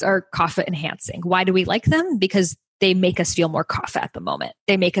foods are kapha enhancing. Why do we like them? Because they make us feel more kapha at the moment.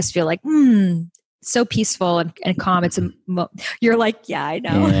 They make us feel like, so peaceful and calm. You're like, yeah, I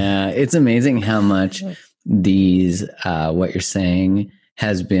know. Yeah, it's amazing how much these, what you're saying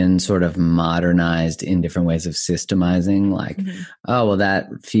has been sort of modernized in different ways of systemizing. Like, oh, well, that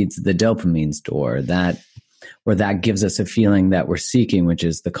feeds the dopamine store, or that gives us a feeling that we're seeking, which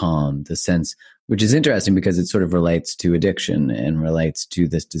is the calm, the sense, which is interesting because it sort of relates to addiction and relates to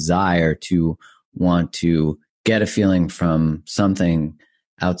this desire to want to get a feeling from something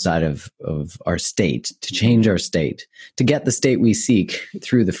outside of our state, to change our state, to get the state we seek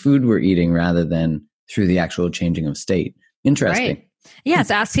through the food we're eating rather than through the actual changing of state. Interesting. Right. Yeah,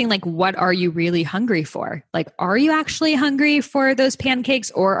 it's asking like, what are you really hungry for? Like, are you actually hungry for those pancakes,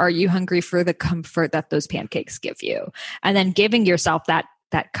 or are you hungry for the comfort that those pancakes give you? And then giving yourself that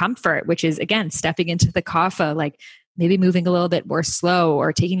comfort, which is, again, stepping into the kapha, like maybe moving a little bit more slow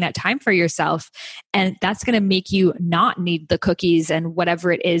or taking that time for yourself. And that's going to make you not need the cookies and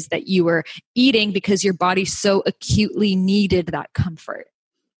whatever it is that you were eating because your body so acutely needed that comfort.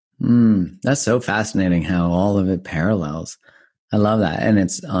 That's so fascinating how all of it parallels. I love that. And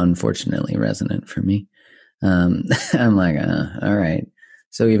it's unfortunately resonant for me. I'm like, all right.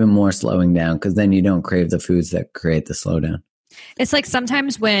 So even more slowing down, because then you don't crave the foods that create the slowdown. It's like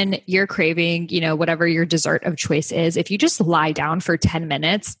sometimes when you're craving, whatever your dessert of choice is, if you just lie down for 10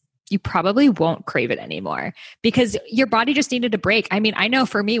 minutes, you probably won't crave it anymore because your body just needed a break. I mean, I know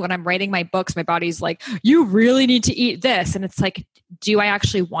for me, when I'm writing my books, my body's like, you really need to eat this. And it's like, do I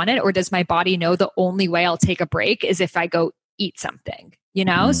actually want it? Or does my body know the only way I'll take a break is if I go eat something,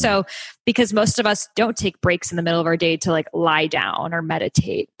 So because most of us don't take breaks in the middle of our day to like lie down or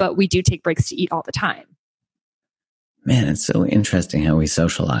meditate, but we do take breaks to eat all the time. Man, it's so interesting how we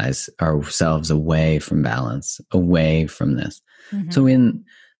socialize ourselves away from balance, away from this. So in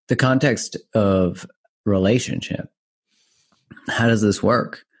the context of relationship, how does this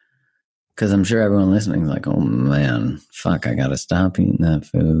work? Because I'm sure everyone listening is like, oh man, fuck, I got to stop eating that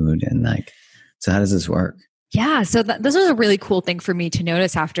food. And like, so how does this work? Yeah. So this was a really cool thing for me to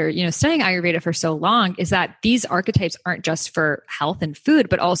notice after, studying Ayurveda for so long, is that these archetypes aren't just for health and food,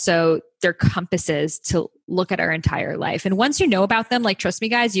 but also they're compasses to look at our entire life. And once you know about them, like, trust me,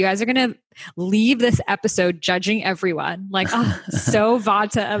 guys, you guys are going to leave this episode judging everyone. Like, oh, so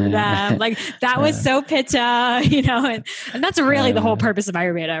Vata of them. Like, that was so Pitta, and that's really the whole purpose of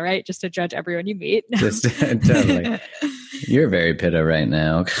Ayurveda, right? Just to judge everyone you meet. Just totally. You're very Pitta right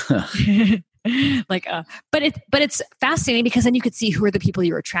now. But it's fascinating because then you could see who are the people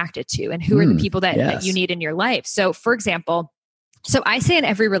you're attracted to and who are the people that you need in your life. So for example, I say in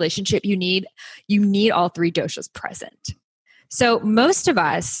every relationship, you need all three doshas present. So most of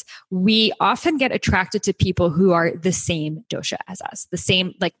us, we often get attracted to people who are the same dosha as us, the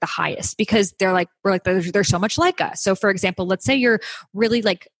same, like the highest, because they're so much like us. So for example, let's say you're really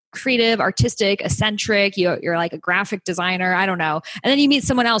like creative, artistic, eccentric, you're like a graphic designer, I don't know. And then you meet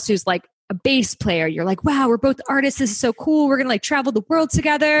someone else who's like a bass player. You're like, wow, we're both artists. This is so cool. We're going to like travel the world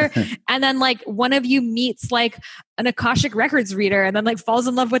together. And then like one of you meets like an Akashic Records reader and then like falls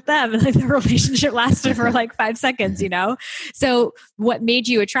in love with them. And like the relationship lasted for like 5 seconds, So what made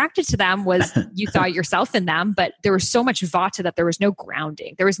you attracted to them was you saw yourself in them, but there was so much vata that there was no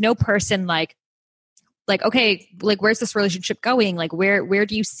grounding. There was no person like, okay, like, where's this relationship going? Like, where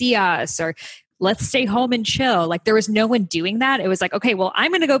do you see us? Or let's stay home and chill. Like, there was no one doing that. It was like, okay, well,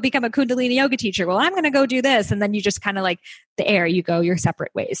 I'm going to go become a Kundalini yoga teacher. Well, I'm going to go do this. And then you just kind of like the air, you go your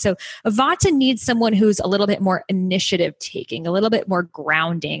separate ways. So Vata needs someone who's a little bit more initiative taking, a little bit more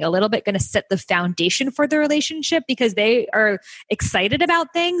grounding, a little bit going to set the foundation for the relationship because they are excited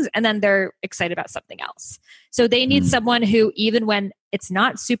about things and then they're excited about something else. So they need someone who, even when it's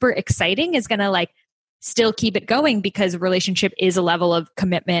not super exciting, is going to like still keep it going because a relationship is a level of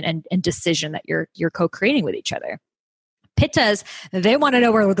commitment and decision that you're co-creating with each other. Pittas, they want to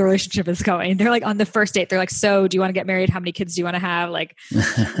know where the relationship is going. They're like on the first date, they're like, so do you want to get married? How many kids do you want to have? Like,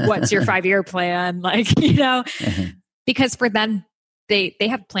 what's your 5-year plan? Like, because for them, they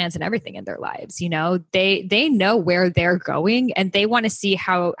have plans and everything in their lives. They know where they're going and they want to see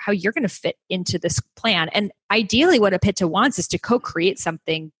how you're going to fit into this plan. And ideally what a Pitta wants is to co-create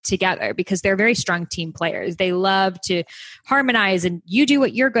something together because they're very strong team players. They love to harmonize and you do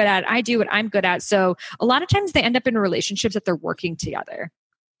what you're good at. I do what I'm good at. So a lot of times they end up in relationships that they're working together.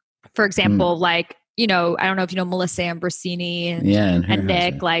 For example, like, I don't know if you know Melissa Ambrosini and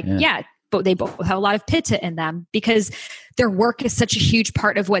Nick, but they both have a lot of Pitta in them because their work is such a huge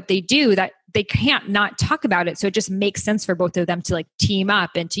part of what they do that they can't not talk about it. So it just makes sense for both of them to like team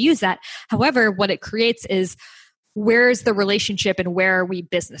up and to use that. However, what it creates is where's the relationship and where are we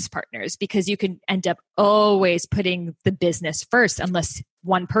business partners? Because you can end up always putting the business first unless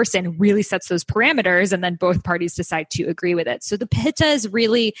one person really sets those parameters and then both parties decide to agree with it. So the pitta is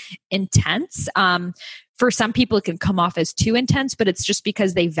really intense. For some people, it can come off as too intense, but it's just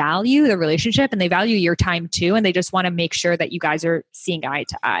because they value the relationship and they value your time too. And they just want to make sure that you guys are seeing eye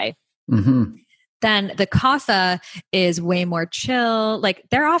to eye. Mm-hmm. Then the kapha is way more chill. Like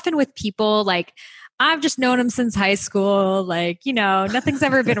they're often with people like, I've just known him since high school. Like, nothing's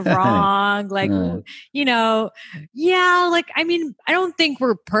ever been wrong. Like, yeah, like, I mean, I don't think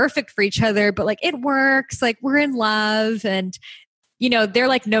we're perfect for each other, but like it works. Like we're in love and, they're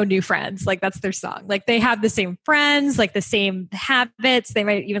like no new friends. Like that's their song. Like they have the same friends, like the same habits. They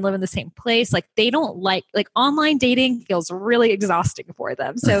might even live in the same place. Like they don't like online dating feels really exhausting for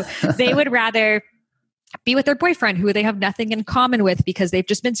them. So they would rather be with their boyfriend who they have nothing in common with because they've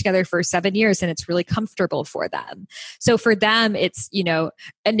just been together for 7 years and it's really comfortable for them. So for them, it's,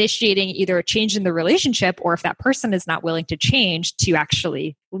 initiating either a change in the relationship or if that person is not willing to change to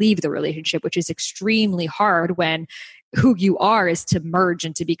actually leave the relationship, which is extremely hard when who you are is to merge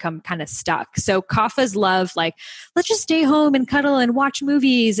and to become kind of stuck. So kaphas love like, let's just stay home and cuddle and watch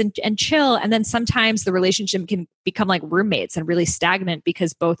movies and chill. And then sometimes the relationship can become like roommates and really stagnant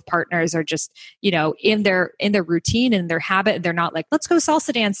because both partners are just, in their routine and their habit. And they're not like, let's go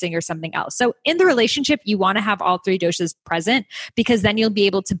salsa dancing or something else. So in the relationship, you want to have all three doshas present because then you'll be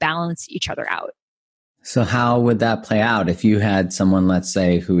able to balance each other out. So how would that play out if you had someone, let's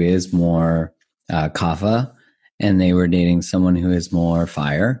say, who is more kapha, and they were dating someone who is more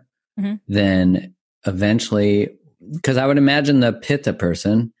fire, then eventually, because I would imagine the pitta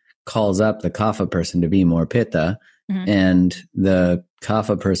person calls up the kapha person to be more pitta, and the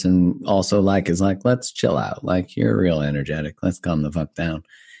kapha person also is like, let's chill out. Like, you're real energetic. Let's calm the fuck down.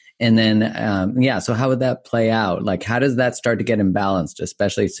 And then, so how would that play out? Like, how does that start to get imbalanced,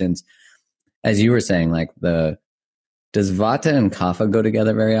 especially since, as you were saying, like does vata and kapha go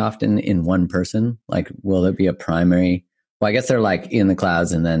together very often in one person? Like, will it be a primary? Well, I guess they're like in the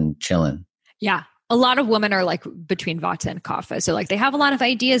clouds and then chilling. Yeah. A lot of women are like between vata and kapha. So like they have a lot of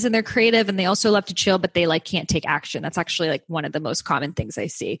ideas and they're creative and they also love to chill, but they like can't take action. That's actually like one of the most common things I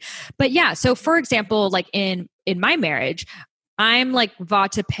see. But yeah, so for example, like in my marriage, I'm like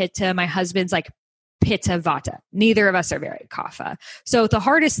vata pitta. My husband's like pitta vata. Neither of us are very kapha. So the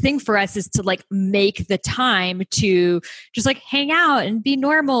hardest thing for us is to like make the time to just like hang out and be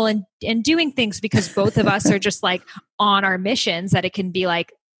normal and doing things because both of us are just like on our missions that it can be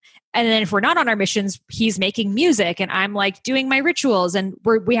like, and then if we're not on our missions, he's making music and I'm like doing my rituals and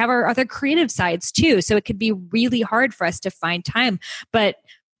we have our other creative sides too. So it could be really hard for us to find time. But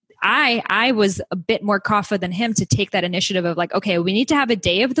I was a bit more kapha than him to take that initiative of like, okay, we need to have a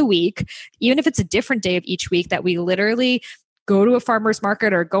day of the week, even if it's a different day of each week, that we literally go to a farmer's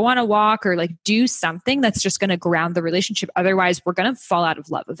market or go on a walk or like do something that's just going to ground the relationship. Otherwise, we're going to fall out of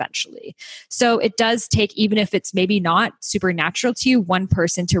love eventually. So it does take, even if it's maybe not super natural to you, one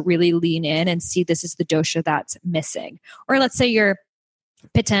person to really lean in and see this is the dosha that's missing. Or let's say you're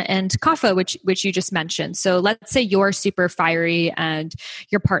pitta and kapha, which you just mentioned. So let's say you're super fiery and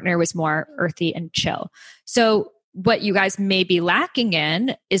your partner was more earthy and chill. So what you guys may be lacking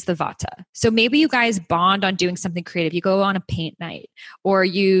in is the vata. So maybe you guys bond on doing something creative. You go on a paint night or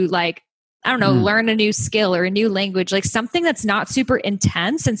you like, I don't know, learn a new skill or a new language, like something that's not super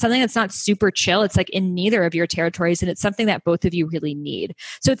intense and something that's not super chill. It's like in neither of your territories. And it's something that both of you really need.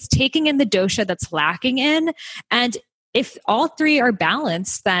 So it's taking in the dosha that's lacking in. And if all three are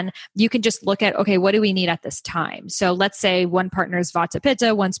balanced, then you can just look at, okay, what do we need at this time? So let's say one partner is vata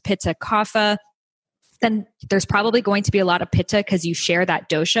pitta, one's pitta kapha. Then there's probably going to be a lot of pitta because you share that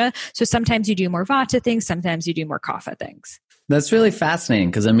dosha. So sometimes you do more vata things, sometimes you do more kapha things. That's really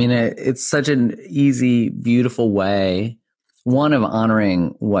fascinating because I mean, it's such an easy, beautiful way, one, of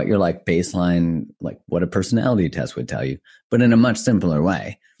honoring what your like baseline, like what a personality test would tell you, but in a much simpler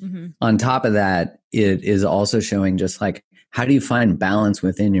way. On top of that, it is also showing just like, how do you find balance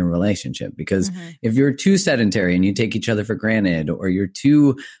within your relationship? Because if you're too sedentary and you take each other for granted, or you're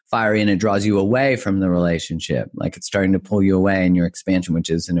too fiery and it draws you away from the relationship, like it's starting to pull you away in your expansion,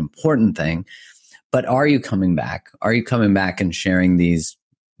 which is an important thing. But are you coming back? Are you coming back and sharing these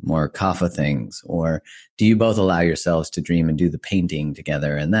more kapha things? Or do you both allow yourselves to dream and do the painting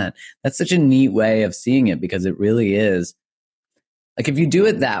together? And that's such a neat way of seeing it, because it really is like, if you do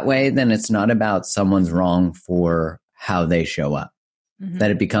it that way, then it's not about someone's wrong for how they show up.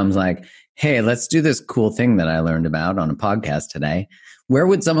 That it becomes like, hey, let's do this cool thing that I learned about on a podcast today. Where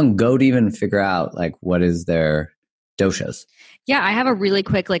would someone go to even figure out like what is their doshas? Yeah, I have a really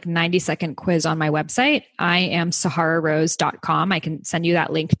quick, like 90-second quiz on my website. I am sahararose.com. I can send you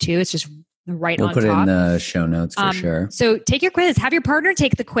that link too. It's just right We'll on put top. it in the show notes for sure. So take your quiz, have your partner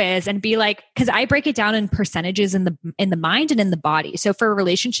take the quiz and be like, because I break it down in percentages in the mind and in the body. So for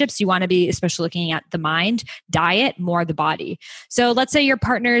relationships, you want to be especially looking at the mind, diet, more the body. So let's say your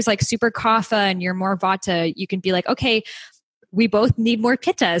partner is like super kapha and you're more vata. You can be like, okay, we both need more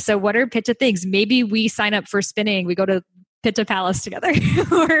pitta. So what are pitta things? Maybe we sign up for spinning. We go to Pitta Palace together,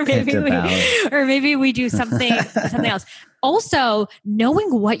 or maybe we do something else. Also,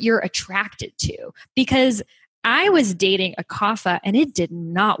 knowing what you're attracted to, because I was dating a kapha and it did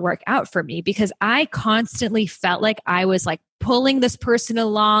not work out for me because I constantly felt like I was like pulling this person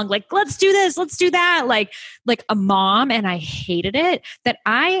along, like, let's do this, let's do that, like a mom. And I hated it that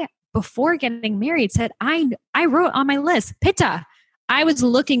before getting married said, I wrote on my list, Pitta. I was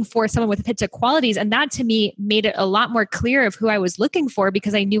looking for someone with Pitta qualities. And that to me made it a lot more clear of who I was looking for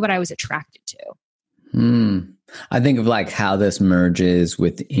because I knew what I was attracted to. I think of like how this merges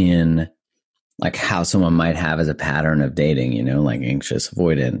within like how someone might have as a pattern of dating, you know, like anxious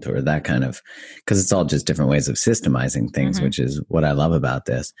avoidant or that kind of, because it's all just different ways of systemizing things, which is what I love about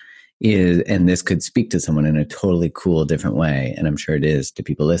this and this could speak to someone in a totally cool, different way. And I'm sure it is to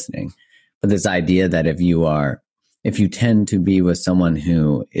people listening. But this idea that if you tend to be with someone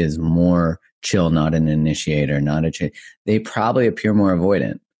who is more chill, not an initiator, they probably appear more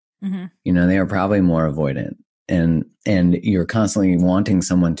avoidant. You know, they are probably more avoidant. And you're constantly wanting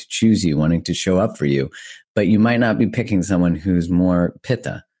someone to choose you, wanting to show up for you, but you might not be picking someone who's more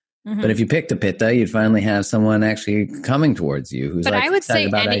pitta. But if you picked a pitta, you'd finally have someone actually coming towards you who's I would say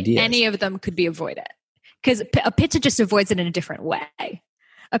any of them could be avoided because a pitta just avoids it in a different way.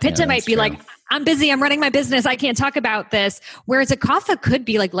 A pitta might be like, I'm busy, I'm running my business, I can't talk about this. Whereas a kapha could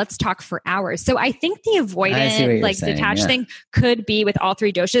be like, let's talk for hours. So I think the avoidant, like detached thing could be with all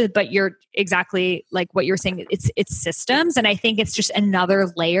three doshas, but you're exactly like what you're saying. It's systems. And I think it's just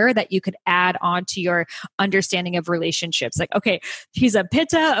another layer that you could add on to your understanding of relationships. Like, okay, he's a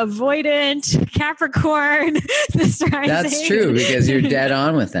pitta, avoidant, Capricorn. That's true because you're dead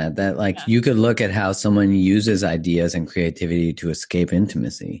on with that. That like you could look at how someone uses ideas and creativity to escape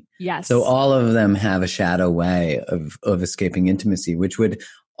intimacy. Yes. So all of them have a shadow way of escaping intimacy, which would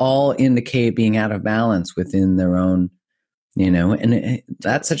all indicate being out of balance within their own, you know, and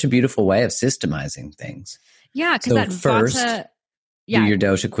that's such a beautiful way of systemizing things. Yeah. Because that first, do your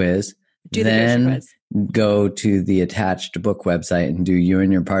dosha quiz. Then go to the attached book website and do you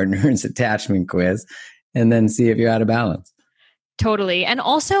and your partner's attachment quiz and then see if you're out of balance. Totally. And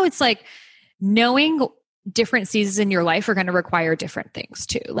also it's like knowing different seasons in your life are going to require different things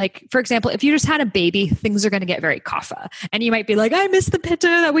too. Like, for example, if you just had a baby, things are going to get very kapha. And you might be like, I miss the pitta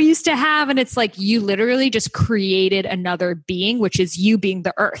that we used to have. And it's like, you literally just created another being, which is you being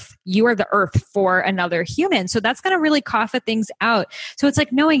the earth. You are the earth for another human. So that's going to really kapha things out. So it's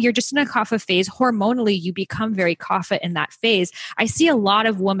like knowing you're just in a kapha phase. Hormonally, you become very kapha in that phase. I see a lot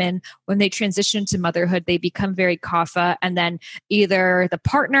of women when they transition to motherhood, they become very kapha. And then either the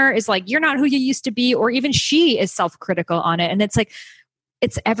partner is like, you're not who you used to be, or even she is self-critical on it. And it's like,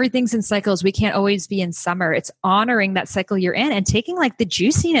 it's everything's in cycles. We can't always be in summer. It's honoring that cycle you're in and taking like the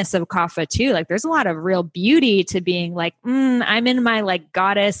juiciness of kapha too. Like there's a lot of real beauty to being like, I'm in my like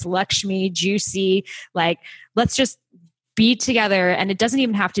goddess, Lakshmi, juicy, like let's just be together. And it doesn't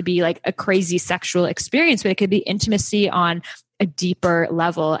even have to be like a crazy sexual experience, but it could be intimacy on a deeper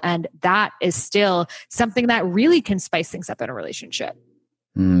level. And that is still something that really can spice things up in a relationship.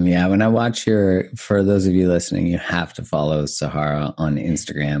 Yeah, when I watch for those of you listening, you have to follow Sahara on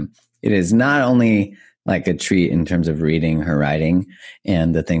Instagram. It is not only like a treat in terms of reading her writing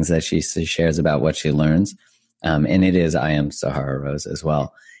and the things that she shares about what she learns. And it is, I am Sahara Rose as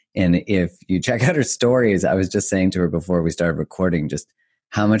well. And if you check out her stories, I was just saying to her before we started recording, just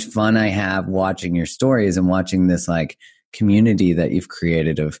how much fun I have watching your stories and watching this like community that you've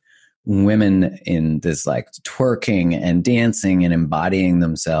created of women in this like twerking and dancing and embodying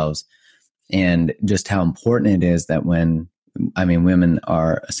themselves, and just how important it is that women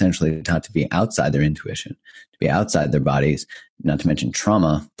are essentially taught to be outside their intuition, to be outside their bodies, not to mention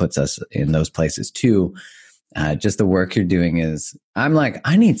trauma puts us in those places too. Just the work you're doing is, I'm like,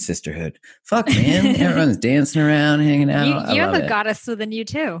 I need sisterhood. Fuck man, everyone's dancing around, hanging out. You have a goddess within you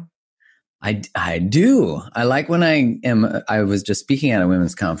too. I do. I like when I was just speaking at a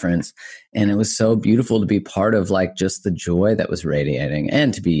women's conference and it was so beautiful to be part of like just the joy that was radiating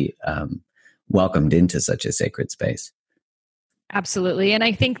and to be welcomed into such a sacred space. Absolutely. And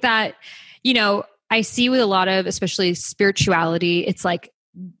I think that, I see with a lot of, especially spirituality, it's like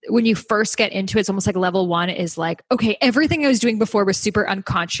when you first get into it, it's almost like level 1 is like, okay, everything I was doing before was super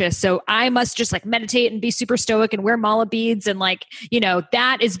unconscious. So I must just like meditate and be super stoic and wear mala beads. And like,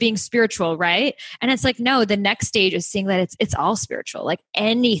 that is being spiritual. Right. And it's like, no, the next stage is seeing that it's all spiritual. Like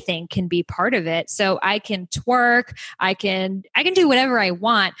anything can be part of it. So I can twerk, I can do whatever I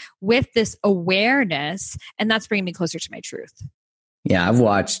want with this awareness. And that's bringing me closer to my truth. Yeah. I've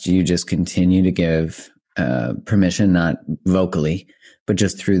watched you just continue to give permission, not vocally, but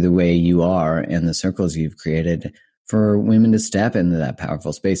just through the way you are and the circles you've created for women to step into that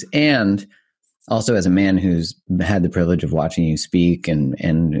powerful space. And also as a man who's had the privilege of watching you speak and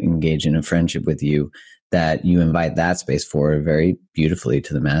engage in a friendship with you, that you invite that space forward very beautifully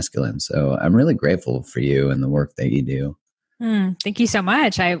to the masculine. So I'm really grateful for you and the work that you do. Thank you so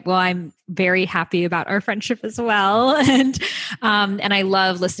much. I'm very happy about our friendship as well. And I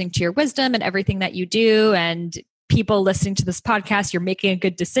love listening to your wisdom and everything that you do. And people listening to this podcast, you're making a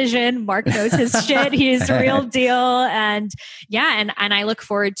good decision. Mark knows his shit. He's a real deal. And and I look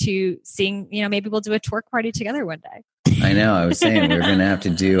forward to seeing, maybe we'll do a twerk party together one day. I know. I was saying we're going to have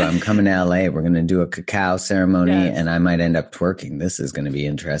to I'm coming to LA. We're going to do a cacao ceremony and I might end up twerking. This is going to be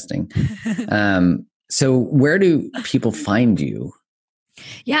interesting. So where do people find you?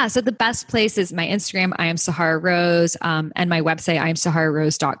 Yeah. So the best place is my Instagram, I am Sahara Rose, and my website,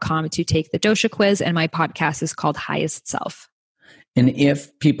 iamsahararose.com to take the Dosha quiz. And my podcast is called Highest Self. And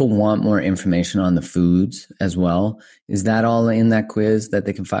if people want more information on the foods as well, is that all in that quiz that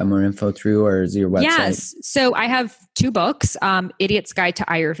they can find more info through, or is your website? Yes. So I have 2 books, Idiot's Guide to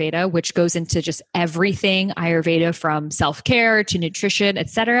Ayurveda, which goes into just everything Ayurveda from self-care to nutrition,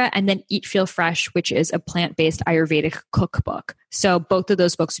 etc. And then Eat, Feel Fresh, which is a plant-based Ayurvedic cookbook. So both of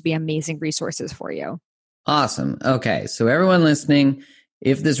those books would be amazing resources for you. Awesome. Okay. So everyone listening,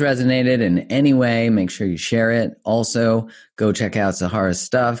 if this resonated in any way, make sure you share it. Also, go check out Sahara's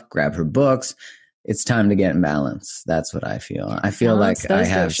stuff, grab her books. It's time to get in balance. That's what I feel. I feel like I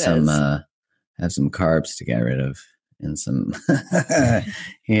have some carbs to get rid of and some,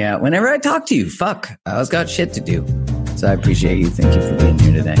 whenever I talk to you, I always got shit to do. So I appreciate you. Thank you for being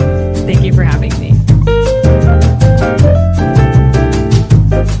here today. Thank you for having me.